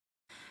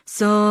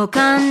そう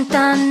簡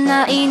単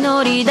な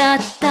祈りだっ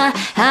た。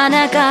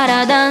鼻か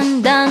らだ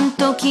んだん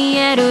と消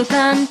える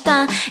簡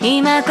単。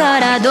今か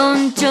らど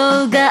んち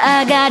ょう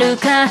が上がる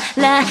か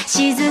ら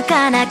静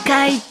かな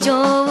会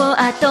場を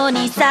後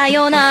にさ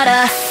よな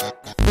ら。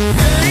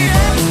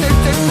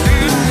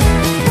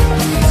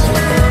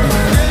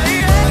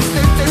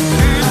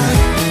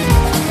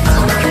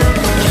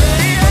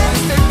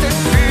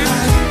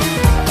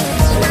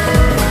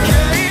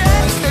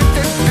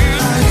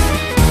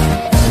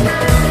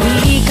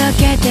か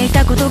けてい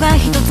たことが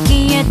一つ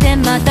消えて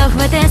また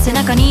増えて背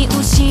中に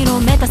後ろ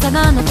めたさ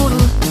が残る。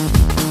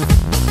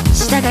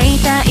舌が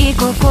痛い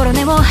心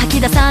根を吐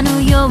き出さ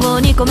ぬよ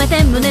うに込め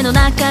て胸の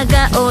中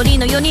が檻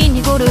のように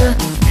濁る。受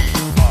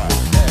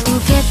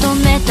け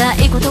止めた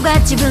いことが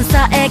自分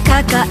さえ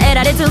抱え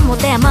られず持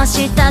て余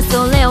した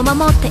それを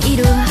守ってい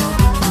る。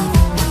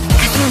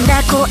澄ん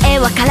だ声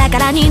はカラカ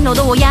ラに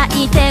喉を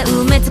焼いて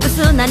埋め尽く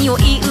す。何を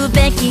言う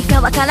べきか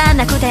わから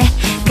なくて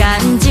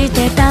感じ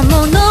てた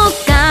もの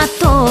が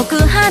遠く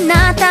放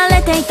た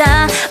れてい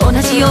た。同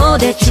じよう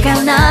で違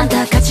うなん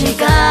だか違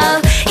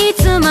う。い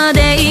つま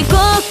で行こ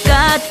う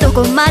かど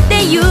こま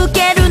で行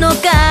けるの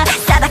か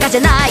定かじ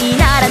ゃない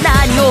なら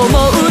何を思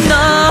うの。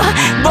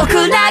僕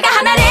らが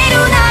離れる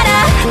なら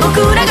僕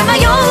らが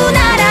迷う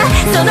なら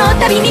その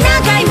度に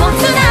何回も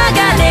繋が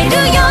れる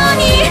よう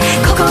に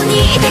ここ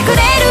にいてくれ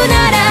るな